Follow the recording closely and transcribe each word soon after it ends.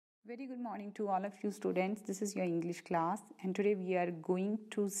Very good morning to all of you students. This is your English class, and today we are going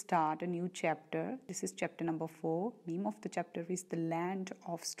to start a new chapter. This is chapter number 4. Name of the chapter is The Land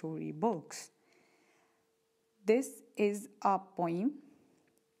of Storybooks. This is a poem.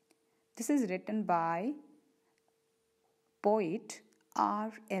 This is written by poet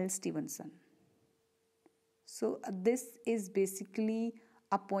R.L. Stevenson. So this is basically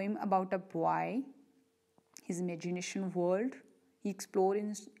a poem about a boy, his imagination world. He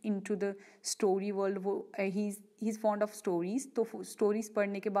explores into the story world. वो he's fond of stories. तो stories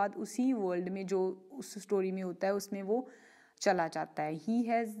पढ़ने के बाद उसी world में जो उस story में होता है उसमें वो चला जाता है. He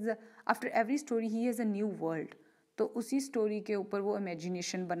has after every story he has a new world. तो उसी story के ऊपर वो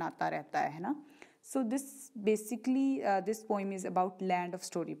imagination बनाता रहता है ना. So this basically this poem is about land of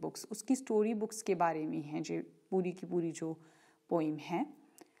storybooks. उसकी story books के बारे में है जो पूरी की पूरी जो poem है.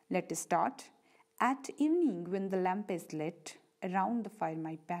 Let us start. At evening when the lamp is lit, around the fire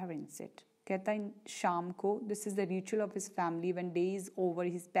my parents sit. कहता है शाम को, this is the ritual of his family, when day is over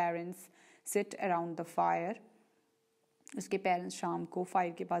his parents sit around the fire. उसके parents शाम को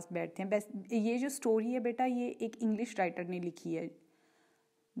fire के पास बैठते हैं. ये जो स्टोरी है बेटा ये एक इंग्लिश राइटर ने लिखी है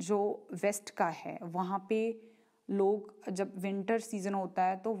जो वेस्ट का है. वहाँ पे लोग जब विंटर सीजन होता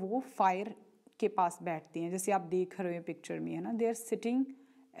है तो वो फायर के पास बैठते हैं, जैसे आप देख रहे हो पिक्चर में है ना. They are sitting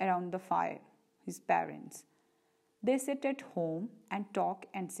around the fire, his parents. They sit at home and talk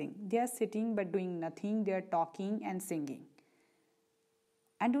and sing. They are sitting but doing nothing. They are talking and singing.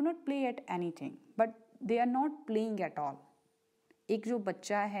 And do not play at anything. But they are not playing at all. एक जो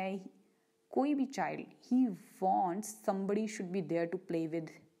बच्चा है, कोई भी child, he wants somebody should be there to play with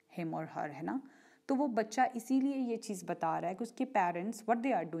him or her, है ना. तो वो बच्चा इसीलिए ये चीज़ बता रहा है कि उसके parents what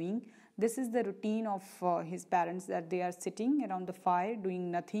they are doing. This is the routine of his parents, that they are sitting around the fire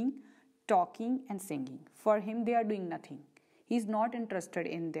doing nothing, talking and singing. For him they are doing nothing. He is not interested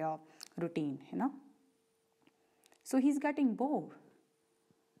in their routine, है ना. So he's getting bored.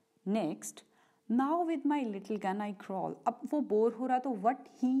 Next, now with my little gun I crawl. अब वो bore हो रहा तो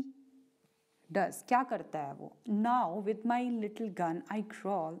what he does, क्या करता है वो. Now with my little gun I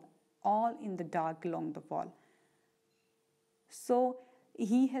crawl all in the dark along the wall. So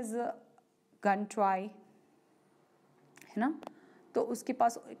he has a gun toy, है ना. तो उसके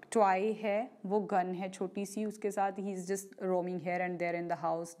पास एक टॉय है, वो गन है छोटी सी. उसके साथ he is just roaming hair and there in the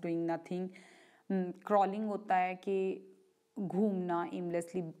house doing nothing. Crawling होता है कि घूमना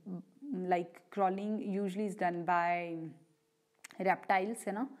aimlessly. Like crawling usually is done by reptiles,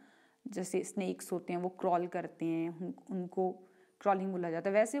 है ना. जैसे स्नेक्स होते हैं वो क्रॉल करते हैं, उनको क्रॉलिंग बोला जाता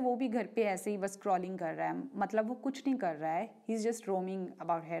है. वैसे वो भी घर पे ऐसे ही बस क्रॉलिंग कर रहा है, मतलब वो कुछ नहीं कर रहा है. He is just roaming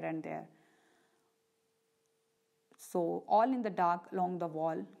about hair and there. So all in the dark along the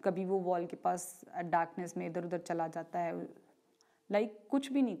wall. कभी वो वॉल के पास डार्कनेस में इधर उधर चला जाता है, लाइक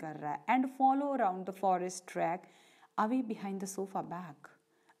कुछ भी नहीं कर रहा है. And follow around the forest track away behind the sofa back.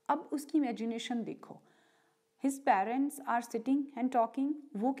 अब उसकी इमेजिनेशन देखो. His parents are sitting and talking.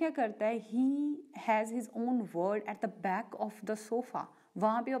 वो क्या करता है, he has his own world at the back of the sofa.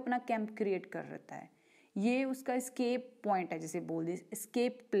 वहाँ पे अपना कैंप क्रिएट कर रहता है. ये उसका स्केप पॉइंट है, जैसे बोल दी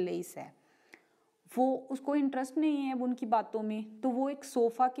स्केप प्लेस है. वो उसको इंटरेस्ट नहीं है अब उनकी बातों में, तो वो एक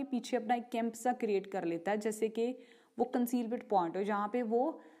सोफ़ा के पीछे अपना एक कैंप सा क्रिएट कर लेता है, जैसे कि वो कंसीलमेंट पॉइंट हो जहाँ पे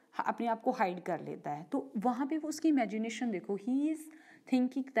वो अपने आप को हाइड कर लेता है. तो वहाँ पे वो उसकी इमेजिनेशन देखो. He is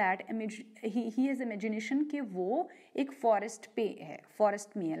thinking that he has imagination कि वो एक फॉरेस्ट पे है,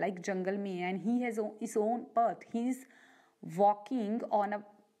 फॉरेस्ट में है, लाइक जंगल में है. And he has is own पथ. He is walking on a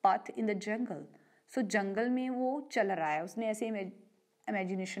पथ इन द जंगल. सो जंगल में वो चल रहा है. उसने ऐसे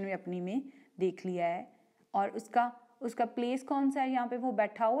इमेजिनेशन में अपनी में देख लिया है. और उसका प्लेस कौन सा है, यहाँ पे वो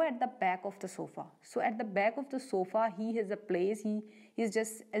बैठा हुआ at the back of the sofa. So at the back of the sofa he has a place. He is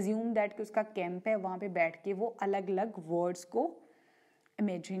just assume that कि उसका कैंप है, वहाँ पे बैठ के वो अलग अलग वर्ड्स को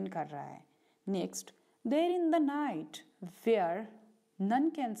इमेजिन कर रहा है. Next, there in the night where none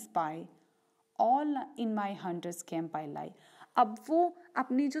can spy all in my hunters camp I लाई. अब वो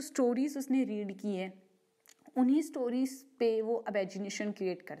अपनी जो स्टोरीज उसने रीड की है उन्हीं स्टोरीज पे वो इमेजिनेशन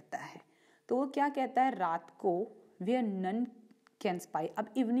क्रिएट करता है. तो वो क्या कहता है, रात को वेयर नन कैन स्पाई.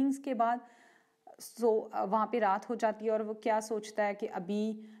 अब इवनिंग्स के बाद वहाँ पे रात हो जाती है और वो क्या सोचता है कि अभी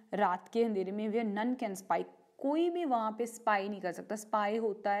रात के अंधेरे में वेयर नन कैन स्पाई, कोई भी वहाँ पे स्पाई नहीं कर सकता. स्पाई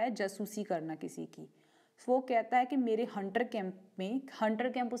होता है जासूसी करना किसी की. वो कहता है कि मेरे हंटर कैंप में, हंटर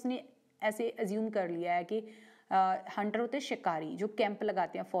कैंप उसने ऐसे एज्यूम कर लिया है कि हंटर होते हैं शिकारी जो कैंप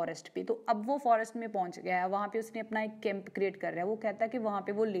लगाते हैं फॉरेस्ट पे. तो अब वो फॉरेस्ट में पहुंच गया है, वहाँ पे उसने अपना एक कैंप क्रिएट कर रहा है. वो कहता है कि वहाँ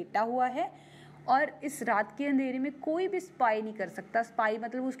पे वो लेटा हुआ है और इस रात के अंधेरे में कोई भी स्पाई नहीं कर सकता. स्पाई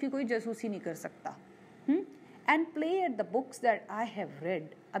मतलब उसकी कोई जासूसी नहीं कर सकता. And play at the books that I have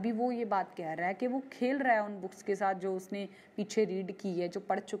read. अभी वो ये बात कह रहा है कि वो खेल रहा है उन बुक्स के साथ जो उसने पीछे रीड की है, जो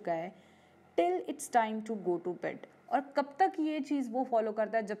पढ़ चुका है, till it's time to go to bed. और कब तक ये चीज़ वो फॉलो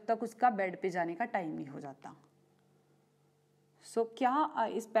करता है? जब तक उसका बेड पे जाने का टाइम नहीं हो जाता। क्या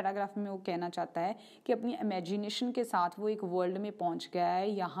इस पैराग्राफ में वो कहना चाहता है कि अपनी इमेजिनेशन के साथ वो एक वर्ल्ड में पहुंच गया है,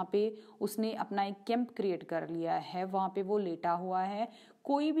 यहाँ पे उसने अपना एक कैंप क्रिएट कर लिया है, वहाँ पे वो लेटा हुआ है,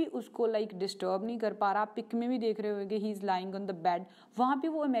 कोई भी उसको डिस्टर्ब नहीं कर पा रहा। पिक में भी देख रहे होंगे he is lying on the bed, वहाँ पे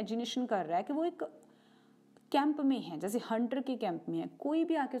वो इमेजिनेशन कर रहा है कि वो एक कैंप में है, जैसे हंटर के कैंप में है, कोई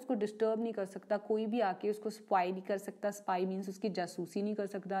भी आके उसको डिस्टर्ब नहीं कर सकता, कोई भी आके उसको स्पाई नहीं कर सकता। स्पाई मीन्स उसकी जासूसी नहीं कर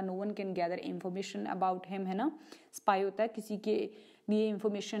सकता। No one can gather information about him, है ना। स्पाई होता है किसी के लिए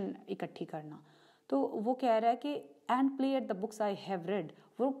इंफॉर्मेशन इकट्ठी करना। तो वो कह रहा है कि and play at the books I have read,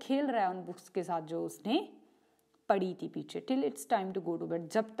 वो खेल रहा है उन बुक्स के साथ जो उसने पढ़ी थी पीछे, till it's time to go to bed,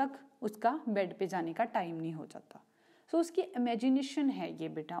 जब तक उसका बेड पे जाने का टाइम नहीं हो जाता। सो उसकी इमेजिनेशन है ये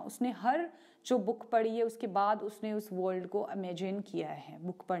बेटा, उसने हर जो बुक पढ़ी है उसके बाद उसने उस वर्ल्ड को इमेजिन किया है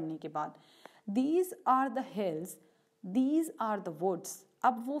बुक पढ़ने के बाद। These are the hills, these are the woods.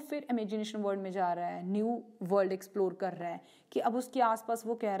 अब वो फिर इमेजिनेशन वर्ल्ड में जा रहा है, न्यू वर्ल्ड एक्सप्लोर कर रहा है कि अब उसके आसपास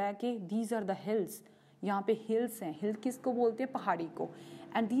वो कह रहा है कि दीज आर द हिल्स, यहाँ पे हिल्स हैं। हिल किसको बोलते हैं? पहाड़ी को।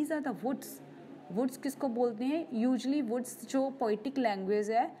 And these are the woods, woods किसको बोलते हैं? यूजली वुड्स जो पोइटिक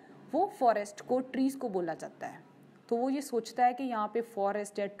लैंग्वेज है वो फॉरेस्ट को, ट्रीज को बोला जाता है। तो वो ये सोचता है कि यहाँ पे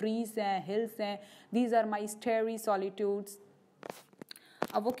फॉरेस्ट है, ट्रीज हैं, हिल्स हैं। These are my स्टेरी solitudes.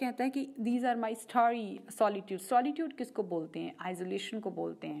 अब वो कहता है कि these are my starry solitude. Solitude किसको बोलते हैं? आइसोलेशन को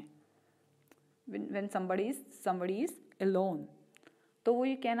बोलते हैं, व्हेन somebody is alone। तो वो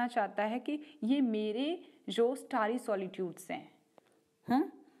ये कहना चाहता है कि ये मेरे जो स्टारी सॉलिट्यूड्स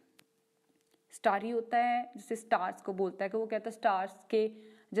हैं। स्टारी होता है जैसे स्टार्स को बोलता है, कि वो कहता है स्टार्स के,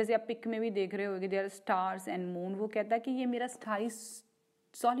 जैसे आप पिक में भी देख रहे होगे, there are stars and moon. वो कहता है कि ये मेरा स्टारी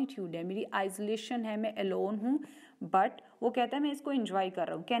सॉलिट्यूड है, मेरी आइसोलेशन है, मैं अलोन हूँ, बट वो कहता है मैं इसको एंजॉय कर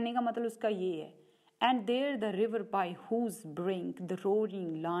रहा हूँ। कहने का मतलब उसका ये है। And there the river bye whose brink the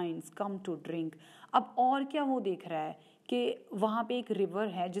roaring lines come to drink. अब और क्या वो देख रहा है कि वहाँ पे एक रिवर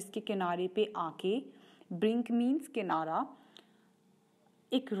है जिसके किनारे पे आके, ब्रिंक मीन्स किनारा,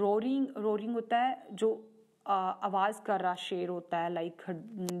 एक रोरिंग होता है जो आवाज़ कर रहा शेर होता है,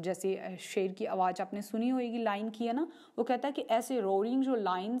 जैसे शेर की आवाज़ आपने सुनी होगी, लाइन की है ना। वो कहता है कि ऐसे रोरिंग जो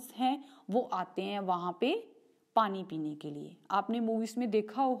लाइन्स हैं वो आते हैं वहाँ पे पानी पीने के लिए। आपने मूवीज़ में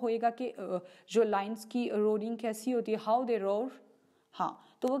देखा होगा कि जो लाइन्स की रोरिंग कैसी होती है, हाउ दे रोर। हाँ,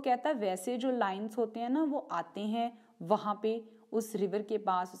 तो वो कहता है वैसे जो लाइन्स होते हैं ना वो आते हैं वहाँ पे उस रिवर के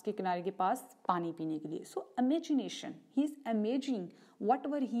पास, उसके किनारे के पास पानी पीने के लिए। सो imagination, he is imaging what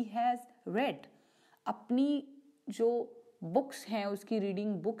ever he has red. अपनी जो बुक्स हैं, उसकी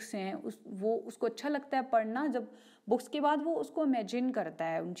रीडिंग बुक्स हैं, वो उसको अच्छा लगता है पढ़ना। जब बुक्स के बाद वो उसको इमेजिन करता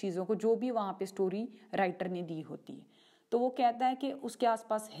है उन चीज़ों को जो भी वहाँ पे स्टोरी राइटर ने दी होती है। तो वो कहता है कि उसके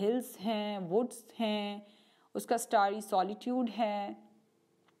आसपास हिल्स हैं, वुड्स हैं, उसका स्टारी सॉलिट्यूड है,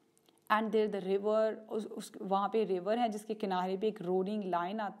 एंड देयर द रिवर, उस वहाँ पे रिवर है जिसके किनारे पे एक रोरिंग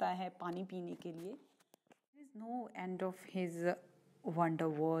लाइन आता है पानी पीने के लिए। There is no end of his wonder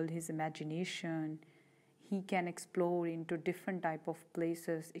world, his imagination. He can explore into different type of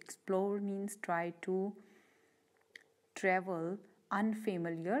places. Explore means try to travel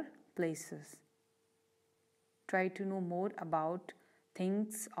unfamiliar places, try to know more about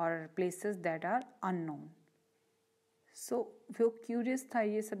things or places that are unknown. So वो curious था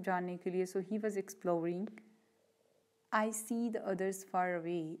ये सब जानने के लिए. So he was exploring. I see the others far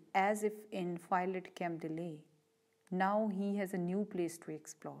away as if in violet camp delay. Now he has a new place to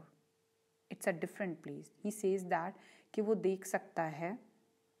explore. It's a different place. He says that कि वो देख सकता है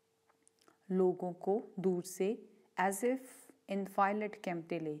लोगों को दूर से, as if in violet camp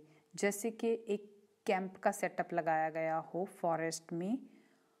delay, जैसे कि एक कैंप का सेटअप लगाया गया हो फॉरेस्ट में.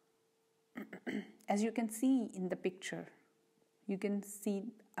 As you can see in the picture, you can see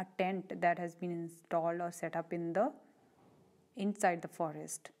a tent that has been installed or set up in the inside the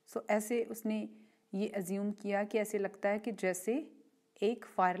forest. So ऐसे उसने ये अज्यूम किया कि ऐसे लगता है कि जैसे एक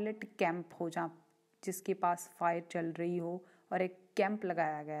फायरलेट कैंप हो जहाँ जिसके पास फायर चल रही हो और एक कैंप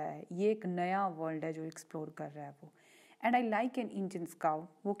लगाया गया है. ये एक नया वर्ल्ड है जो एक्सप्लोर कर रहा है वो. And I like an Indian scout.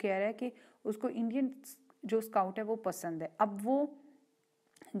 वो कह रहा है कि उसको इंडियन जो स्काउट है वो पसंद है. अब वो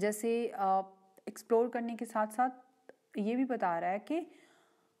जैसे एक्सप्लोर करने के साथ साथ ये भी बता रहा है कि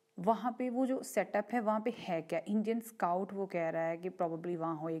वहाँ पे वो जो सेटअप है वहाँ पे है क्या. इंडियन स्काउट वो कह रहा है कि प्रॉब्ली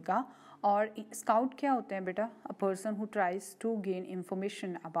वहाँ होएगा. और स्काउट क्या होते हैं बेटा? A person who tries to gain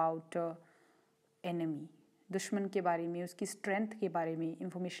information about enemy, दुश्मन के बारे में, उसकी स्ट्रेंथ के बारे में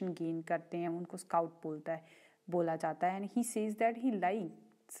इंफॉर्मेशन गेन करते हैं, उनको स्काउट बोलता है. बोला जाता है. And he says that he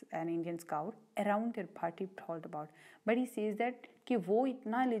likes an Indian scout around there party thought about, but he says that कि वो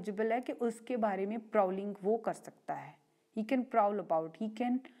इतना एलिजिबल है कि उसके बारे में प्राउलिंग वो कर सकता है. He can prowl about, he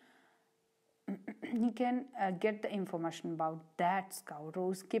can get the information about that scout. और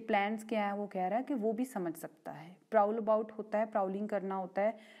उसके प्लान्स क्या है वो कह रहा है कि वो भी समझ सकता है. प्राउल अबाउट होता है, प्राउलिंग करना होता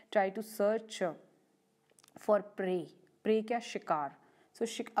है, try to search for pray. Pray क्या, शिकार. सो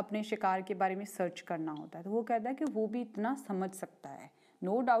अपने शिकार के बारे में सर्च करना होता है. तो वो कहता है कि वो भी इतना समझ सकता है.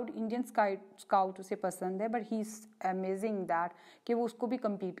 नो डाउट इंडियन स्काउट उसे पसंद है, but he is amazing that कि वो उसको भी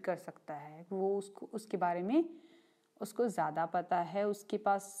कम्पीट कर सकता है. वो उसको उसके बारे में उसको ज़्यादा पता है, उसके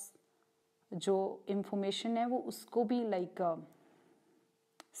पास जो इंफॉर्मेशन है वो उसको भी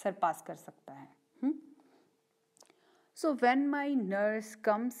सरपास कर सकता है. So when my nurse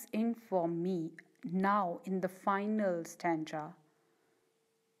comes in for me now in the final stanza,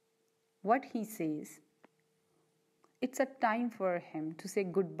 what he says, it's a time for him to say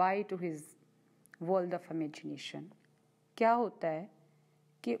goodbye to his world of imagination. क्या होता है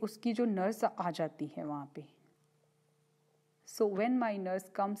कि उसकी जो नर्स आ जाती है वहाँ पे. So when my nurse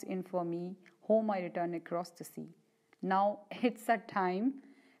comes in for me, home I return across the sea. Now it's a time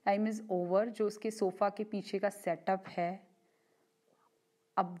is over. जो उसके सोफ़ा के पीछे का सेटअप है,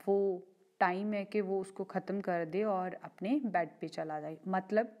 अब वो टाइम है कि वो उसको ख़त्म कर दे और अपने बेड पे चला जाए.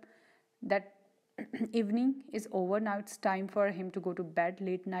 मतलब that evening is over, now it's time for him to go to bed.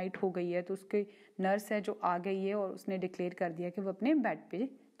 Late night हो गई है, तो उसकी नर्स है जो आ गई है और उसने डिक्लेयर कर दिया कि वो अपने बेड पे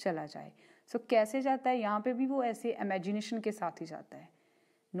चला जाए. सो कैसे जाता है, यहाँ पे भी वो ऐसे इमेजिनेशन के साथ ही जाता है.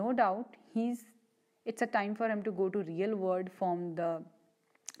 No doubt it's a time for him to go to real world from the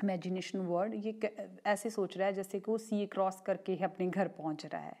imagination world. ये ऐसे सोच रहा है जैसे कि वो सी क्रॉस करके अपने घर पहुंच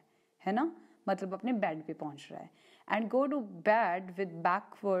रहा है ना, मतलब अपने बेड पे पहुंच रहा है. And go to bed with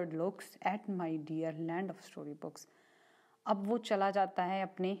backward looks at my dear land of story books. अब वो चला जाता है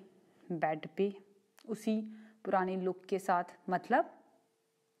अपने बेड पे उसी पुरानी लुक के साथ. मतलब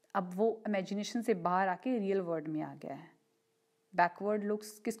अब वो इमेजिनेशन से बाहर आके रियल वर्ल्ड में आ गया है. बैकवर्ड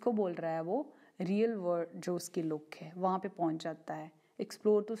लुक्स किसको बोल रहा है, वो रियल वर्ल्ड जो उसकी लुक है वहाँ पे पहुँच जाता है.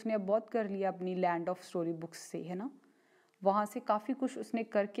 एक्सप्लोर तो उसने अब बहुत कर लिया अपनी लैंड ऑफ स्टोरी बुक्स से, है ना. वहाँ से काफ़ी कुछ उसने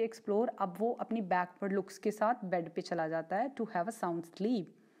करके एक्सप्लोर, अब वो अपनी बैकवर्ड लुक्स के साथ बेड पे चला जाता है to have a sound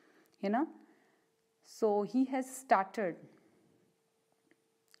sleep, है ना. सो he has started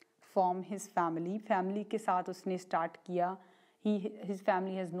from his family के साथ उसने स्टार्ट किया. His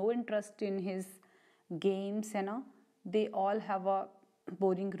family has no interest in his games, है ना. They all have a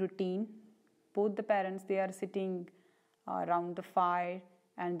boring routine. Both the parents they are sitting around the fire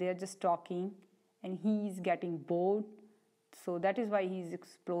and they are just talking and he is getting bored. So that is why he is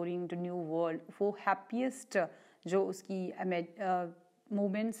exploring the new world. वो happiest जो उसकी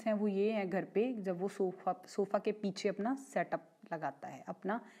moments हैं वो ये हैं घर पे, जब वो सोफ़ा के पीछे अपना सेटअप लगाता है,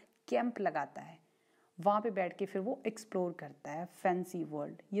 अपना कैंप लगाता है, वहाँ पे बैठ के फिर वो एक्सप्लोर करता है फैंसी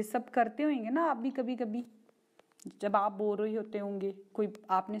वर्ल्ड. ये सब करते होंगे ना आप भी कभी कभी, जब आप बोर ही होते होंगे, कोई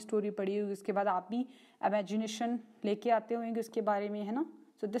आपने स्टोरी पढ़ी होगी उसके बाद आप भी इमेजिनेशन लेके आते होंगे उसके बारे में, है ना.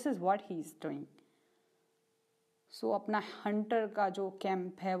 So this is what he is doing. सो अपना हंटर का जो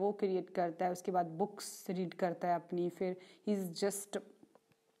कैंप है वो क्रिएट करता है, उसके बाद बुक्स रीड करता है अपनी, फिर he is just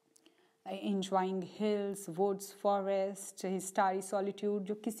enjoying hills, woods, forest, his starry solitude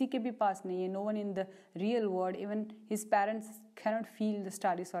जो किसी के भी पास नहीं है. No one in the real world, even his parents cannot feel the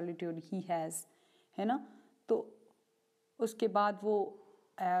starry solitude he has, है ना. तो उसके बाद वो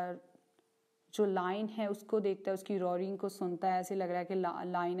जो लाइन है उसको देखता है, उसकी रॉरिंग को सुनता है, ऐसे लग रहा है कि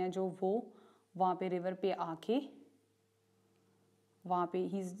लाइन है जो वो वहाँ पे रिवर पे आके वहाँ पे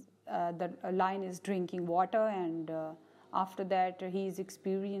the lion is drinking water and after that he is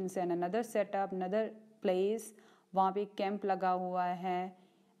experiencing another setup, another place. वहाँ पे एक कैंप लगा हुआ है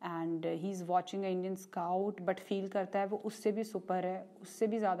and he is watching an Indian scout, but feel करता है वो उससे भी सुपर है, उससे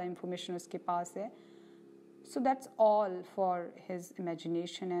भी ज़्यादा information उसके पास है. So that's all for his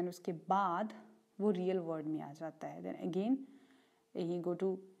imagination. and उसके बाद वो real world में आ जाता है. Then again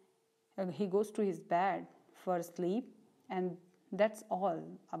he goes to his bed for sleep and that's all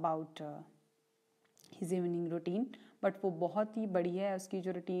about his evening routine. But वो बहुत ही बढ़िया है उसकी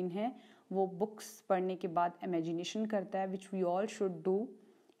जो रूटीन है. वो बुक्स पढ़ने के बाद इमेजिनेशन करता है which we all should do,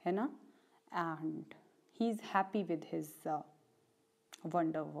 है ना. And he is happy with his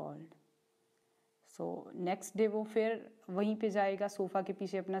wonder world. So next day वो फिर वहीं पे जाएगा, सोफ़ा के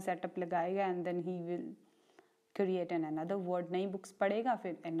पीछे अपना सेटअप लगाएगा and then he will create an another world. नई बुक्स पढ़ेगा,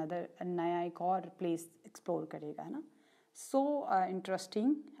 फिर नया एक और प्लेस एक्सप्लोर करेगा, है ना. So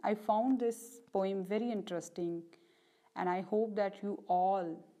interesting. I found this poem very interesting and I hope that you all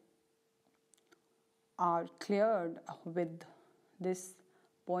are cleared with this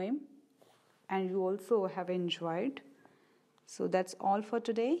poem and you also have enjoyed. So that's all for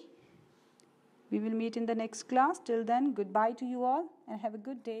today. We will meet in the next class. Till then, goodbye to you all and have a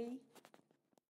good day.